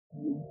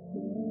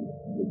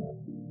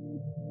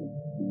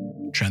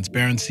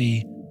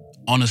Transparency,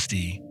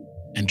 honesty,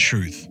 and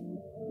truth.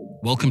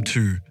 Welcome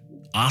to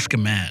Ask a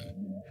Man,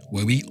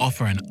 where we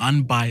offer an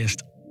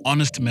unbiased,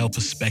 honest male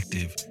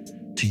perspective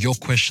to your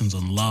questions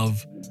on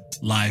love,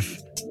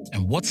 life,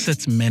 and what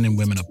sets men and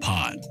women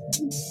apart.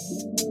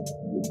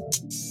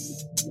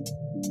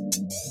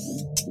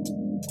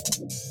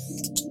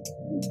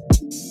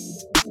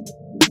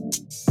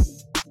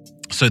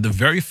 So the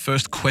very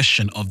first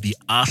question of the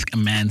Ask a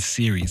Man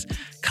series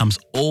comes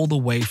all the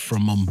way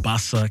from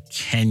Mombasa,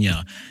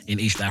 Kenya in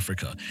East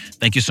Africa.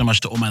 Thank you so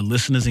much to all my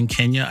listeners in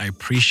Kenya. I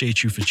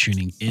appreciate you for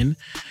tuning in.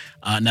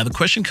 Now, the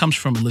question comes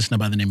from a listener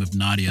by the name of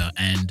Nadia,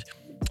 and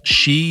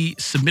she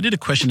submitted a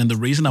question. And the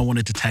reason I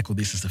wanted to tackle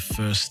this as the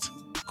first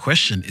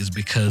question is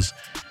because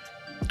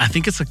I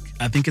think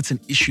it's an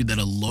issue that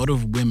a lot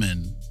of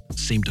women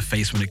seem to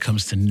face when it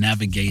comes to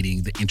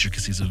navigating the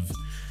intricacies of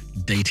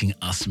dating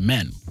us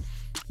men.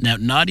 Now,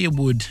 Nadia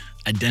would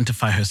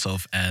identify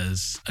herself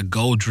as a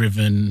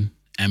goal-driven,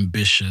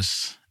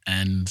 ambitious,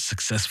 and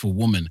successful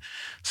woman,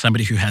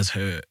 somebody who has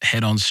her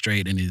head on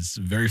straight and is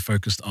very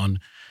focused on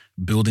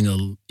building a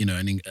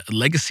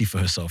legacy for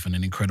herself and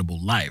an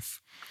incredible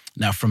life.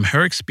 Now, from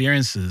her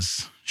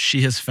experiences,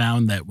 she has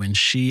found that when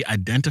she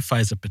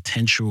identifies a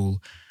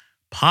potential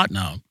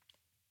partner,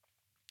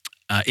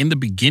 in the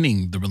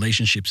beginning, the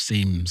relationship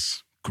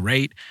seems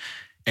great.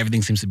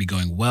 Everything seems to be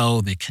going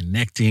well. They're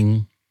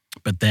connecting.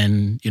 But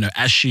then,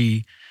 as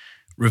she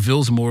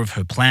reveals more of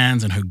her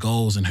plans and her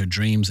goals and her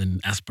dreams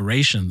and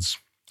aspirations,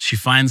 she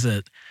finds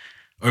that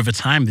over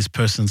time, this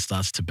person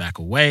starts to back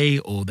away,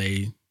 or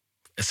they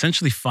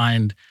essentially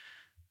find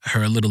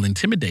her a little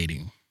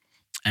intimidating.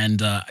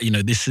 And,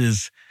 this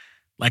is,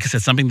 like I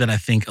said, something that I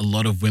think a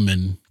lot of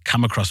women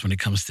come across when it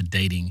comes to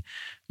dating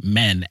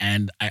men.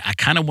 And I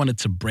kind of wanted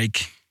to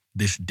break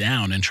this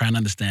down and try and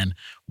understand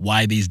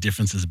why these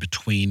differences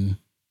between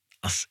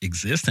us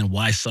exist and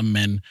why some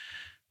men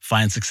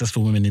find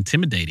successful women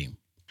intimidating.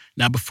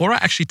 Now, before I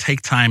actually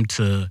take time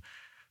to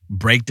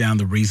break down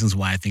the reasons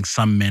why I think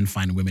some men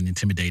find women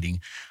intimidating,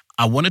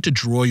 I wanted to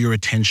draw your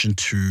attention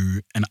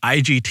to an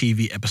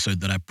IGTV episode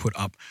that I put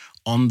up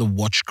on the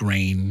Watch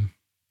Grain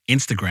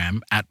Instagram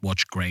at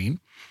Watch Grain.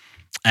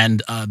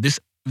 And this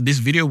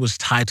video was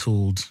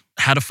titled,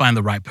 How to Find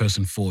the Right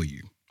Person for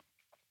You.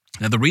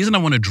 Now, the reason I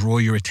want to draw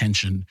your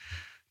attention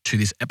to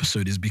this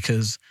episode is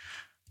because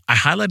I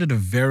highlighted a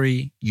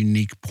very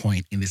unique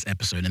point in this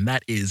episode, and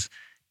that is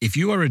if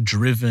you are a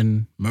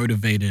driven,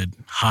 motivated,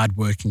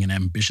 hardworking, and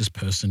ambitious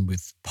person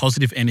with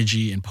positive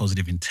energy and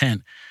positive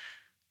intent,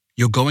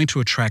 you're going to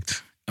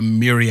attract a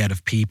myriad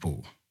of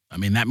people. I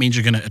mean, that means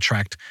you're going to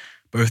attract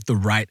both the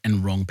right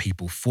and wrong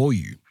people for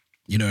you.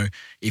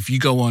 If you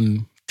go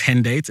on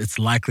 10 dates, it's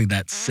likely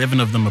that 7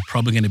 of them are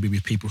probably going to be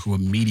with people who are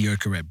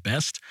mediocre at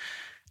best,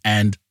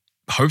 and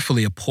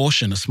hopefully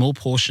a small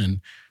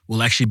portion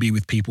will actually be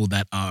with people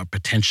that are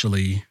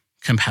potentially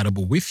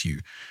compatible with you.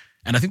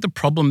 And I think the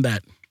problem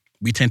that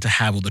we tend to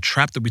have, or the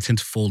trap that we tend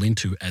to fall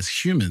into as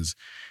humans,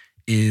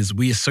 is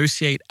we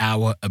associate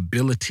our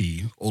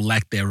ability or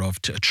lack thereof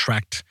to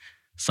attract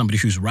somebody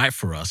who's right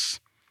for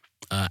us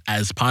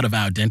as part of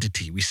our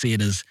identity. We see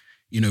it as,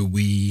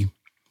 we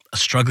are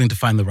struggling to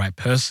find the right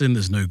person.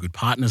 There's no good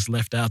partners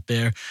left out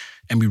there.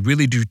 And we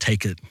really do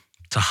take it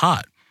to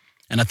heart.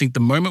 And I think the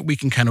moment we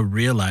can kind of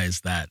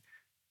realize that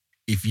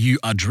if you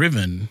are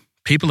driven,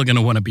 people are going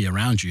to want to be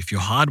around you. If you're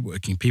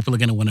hardworking, people are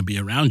going to want to be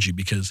around you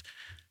because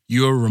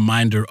you're a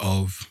reminder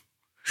of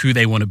who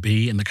they want to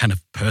be and the kind of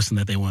person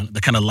that they want,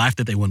 the kind of life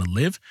that they want to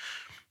live.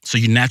 So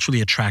you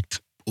naturally attract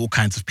all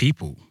kinds of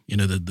people.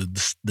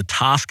 The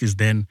task is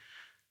then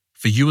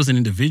for you as an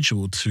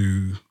individual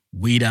to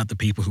weed out the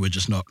people who are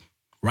just not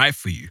right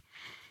for you.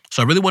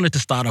 So I really wanted to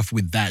start off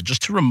with that,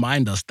 just to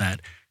remind us that,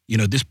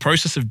 this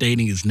process of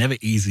dating is never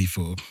easy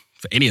for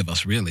any of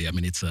us, really. I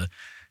mean, it's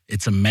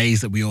a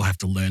maze that we all have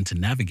to learn to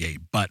navigate,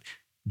 but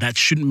that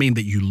shouldn't mean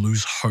that you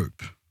lose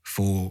hope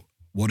for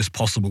what is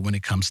possible when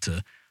it comes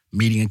to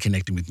meeting and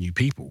connecting with new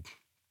people.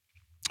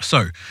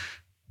 So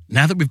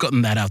now that we've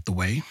gotten that out the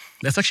way,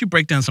 let's actually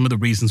break down some of the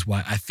reasons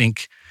why I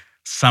think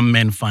some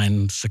men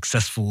find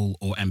successful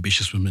or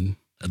ambitious women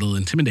a little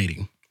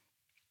intimidating.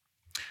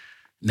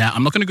 Now,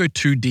 I'm not going to go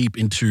too deep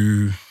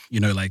into,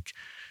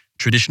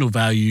 traditional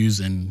values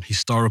and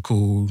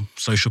historical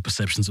social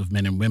perceptions of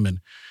men and women,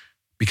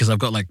 because I've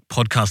got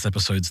podcast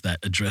episodes that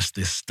address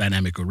this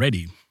dynamic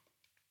already.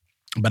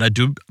 But I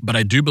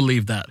do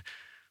believe that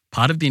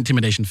part of the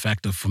intimidation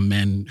factor for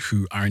men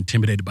who are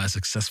intimidated by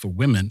successful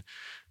women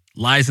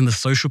lies in the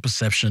social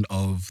perception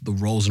of the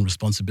roles and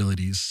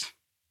responsibilities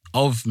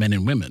of men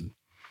and women.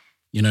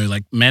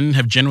 Men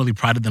have generally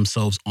prided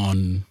themselves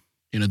on,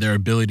 their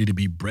ability to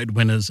be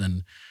breadwinners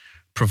and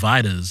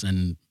providers.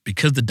 And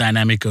because the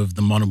dynamic of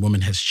the modern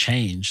woman has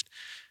changed,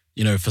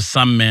 for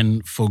some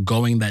men,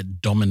 foregoing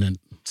that dominant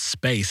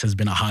space has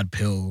been a hard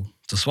pill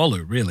to swallow,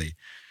 really.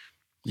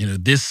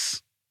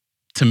 This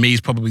to me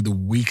is probably the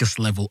weakest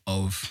level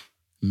of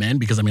men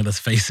because, let's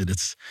face it,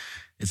 it's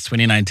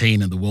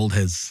 2019 and the world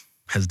has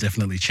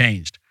definitely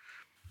changed.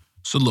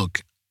 So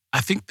look,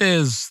 I think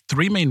there's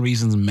three main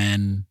reasons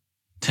men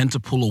tend to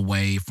pull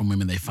away from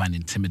women they find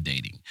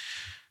intimidating.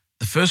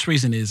 The first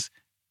reason is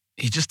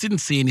he just didn't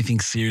see anything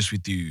serious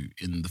with you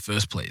in the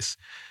first place.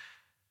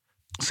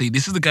 See,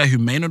 this is the guy who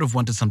may not have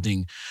wanted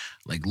something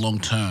like long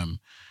term,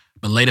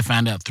 but later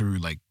found out through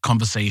like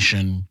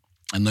conversation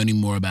and learning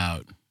more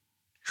about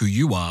who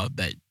you are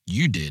that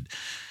you did.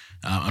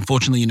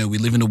 Unfortunately, we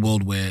live in a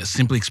world where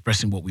simply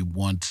expressing what we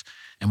want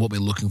and what we're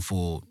looking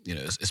for,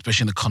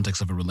 especially in the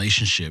context of a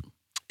relationship,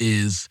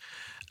 is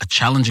a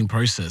challenging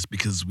process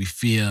because we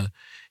fear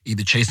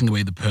either chasing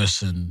away the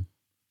person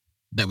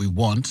that we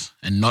want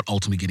and not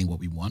ultimately getting what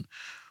we want,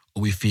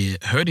 or we fear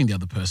hurting the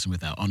other person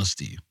with our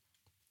honesty.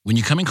 When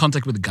you come in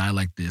contact with a guy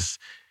like this,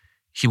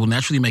 he will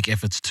naturally make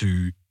efforts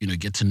to,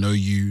 get to know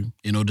you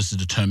in order to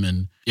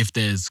determine if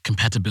there's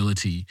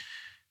compatibility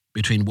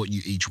between what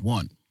you each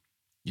want,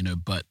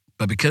 but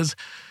because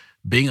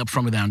being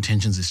upfront with our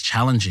intentions is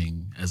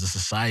challenging as a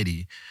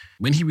society,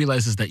 when he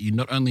realizes that you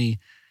not only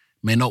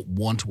may not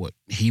want what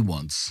he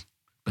wants,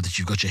 but that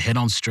you've got your head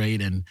on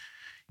straight and,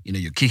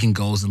 you're kicking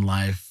goals in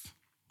life,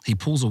 he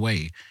pulls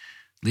away,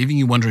 leaving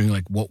you wondering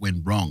like what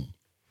went wrong.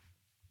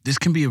 This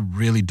can be a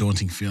really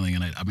daunting feeling.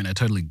 And I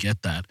totally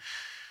get that.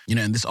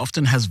 And this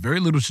often has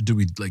very little to do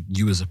with like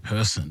you as a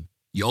person.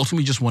 You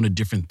ultimately just wanted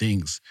different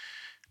things.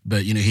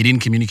 But, he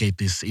didn't communicate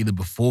this either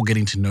before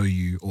getting to know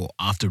you or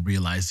after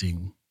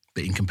realizing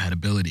the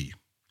incompatibility.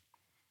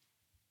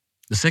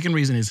 The second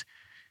reason is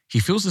he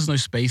feels there's no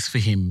space for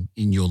him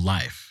in your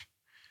life.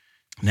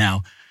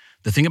 Now,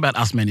 the thing about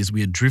us men is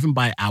we are driven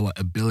by our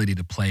ability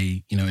to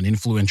play, an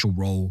influential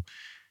role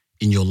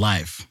in your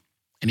life.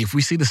 And if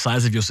we see the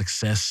size of your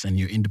success and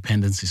your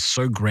independence is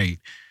so great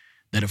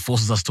that it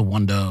forces us to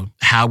wonder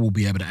how we'll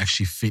be able to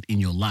actually fit in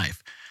your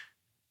life,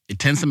 it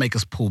tends to make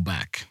us pull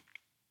back.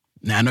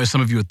 Now, I know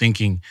some of you are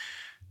thinking,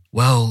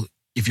 well,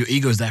 if your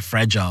ego is that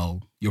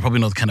fragile, you're probably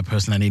not the kind of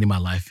person I need in my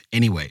life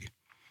anyway.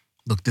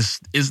 Look, this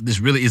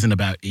really isn't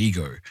about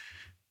ego.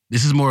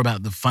 This is more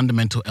about the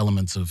fundamental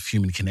elements of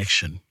human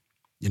connection.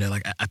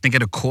 I think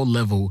at a core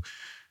level,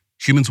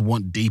 humans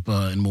want deeper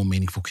and more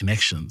meaningful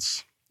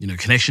connections.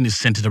 Connection is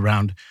centered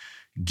around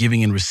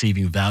giving and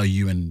receiving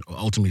value and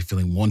ultimately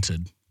feeling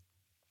wanted.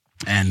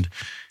 And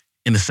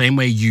in the same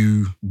way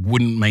you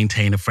wouldn't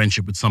maintain a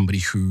friendship with somebody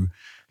who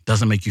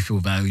doesn't make you feel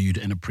valued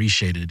and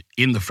appreciated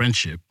in the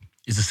friendship,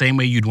 is the same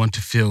way you'd want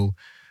to feel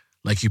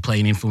like you play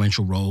an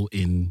influential role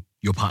in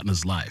your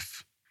partner's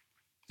life.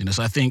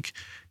 So I think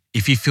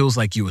if he feels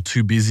like you are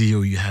too busy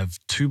or you have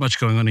too much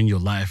going on in your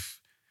life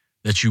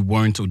that you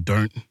won't or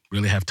don't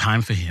really have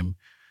time for him,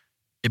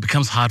 it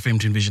becomes hard for him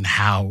to envision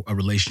how a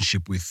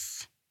relationship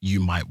with you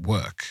might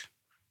work.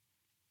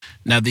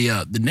 Now,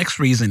 the next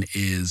reason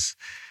is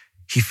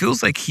he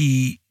feels like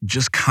he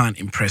just can't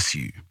impress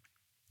you.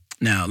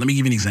 Now, let me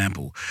give you an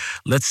example.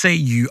 Let's say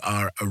you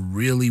are a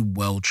really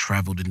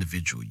well-traveled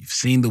individual. You've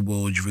seen the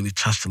world, you've really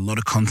touched a lot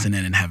of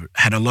continent and have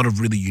had a lot of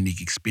really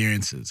unique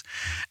experiences.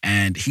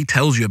 And he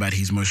tells you about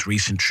his most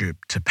recent trip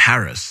to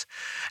Paris.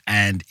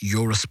 And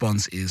your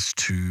response is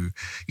to,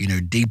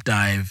 deep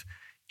dive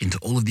into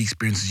all of the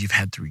experiences you've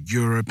had through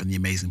Europe and the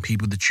amazing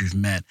people that you've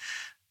met.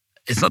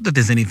 It's not that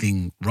there's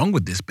anything wrong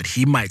with this, but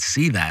he might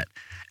see that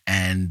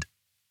and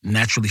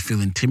naturally feel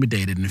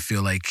intimidated and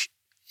feel like,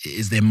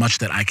 is there much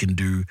that I can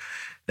do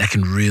that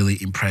can really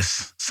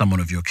impress someone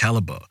of your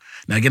caliber?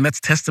 Now, again, that's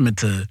testament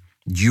to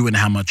you and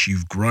how much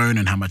you've grown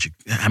and how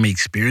many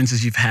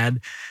experiences you've had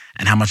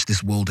and how much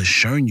this world has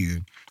shown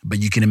you. But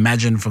you can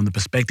imagine from the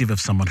perspective of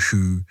someone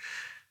who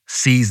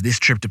sees this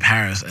trip to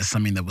Paris as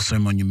something that was so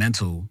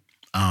monumental,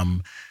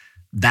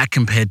 that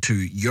compared to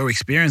your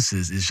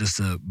experiences is just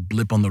a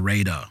blip on the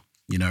radar,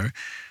 Now,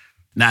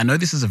 I know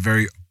this is a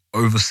very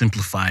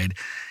oversimplified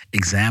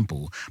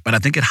example, but I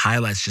think it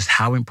highlights just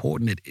how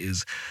important it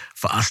is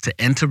for us to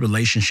enter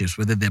relationships,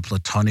 whether they're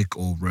platonic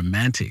or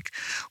romantic,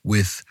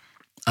 with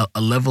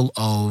a level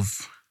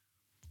of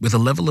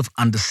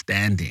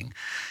understanding.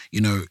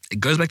 It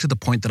goes back to the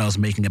point that I was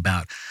making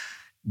about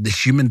the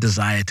human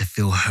desire to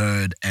feel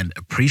heard and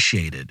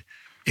appreciated.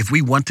 If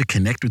we want to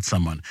connect with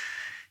someone,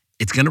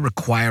 it's going to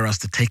require us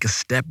to take a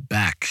step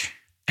back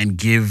and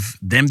give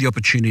them the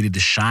opportunity to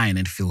shine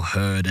and feel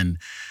heard and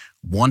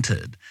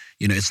wanted.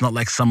 It's not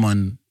like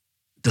someone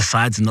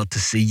decides not to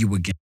see you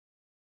again.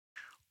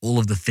 All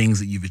of the things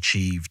that you've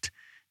achieved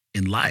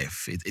in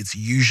life, it's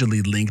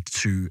usually linked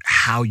to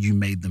how you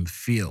made them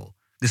feel.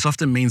 This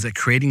often means that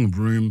creating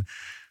room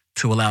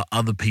to allow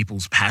other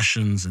people's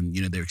passions and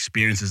their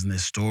experiences and their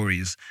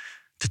stories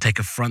to take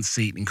a front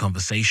seat in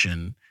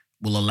conversation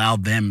will allow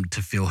them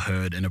to feel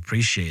heard and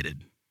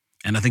appreciated.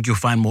 And I think you'll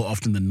find more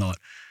often than not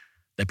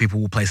that people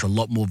will place a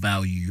lot more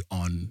value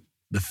on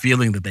the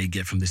feeling that they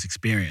get from this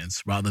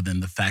experience rather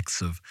than the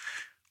facts of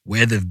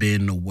where they've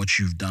been or what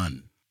you've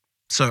done.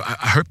 So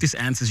I hope this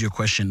answers your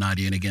question,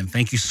 Nadia. And again,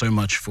 thank you so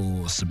much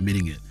for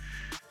submitting it.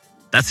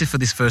 That's it for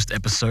this first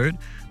episode.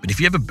 But if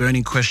you have a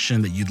burning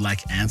question that you'd like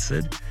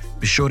answered,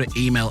 be sure to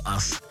email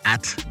us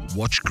at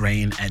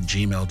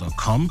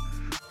watchgrain@gmail.com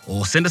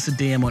or send us a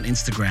DM on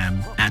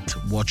Instagram at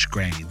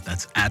WatchGrain.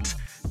 That's at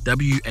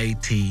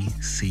WATCHGRAIN.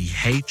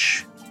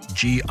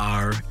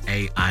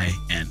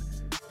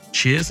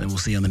 Cheers, and we'll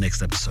see you on the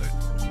next episode.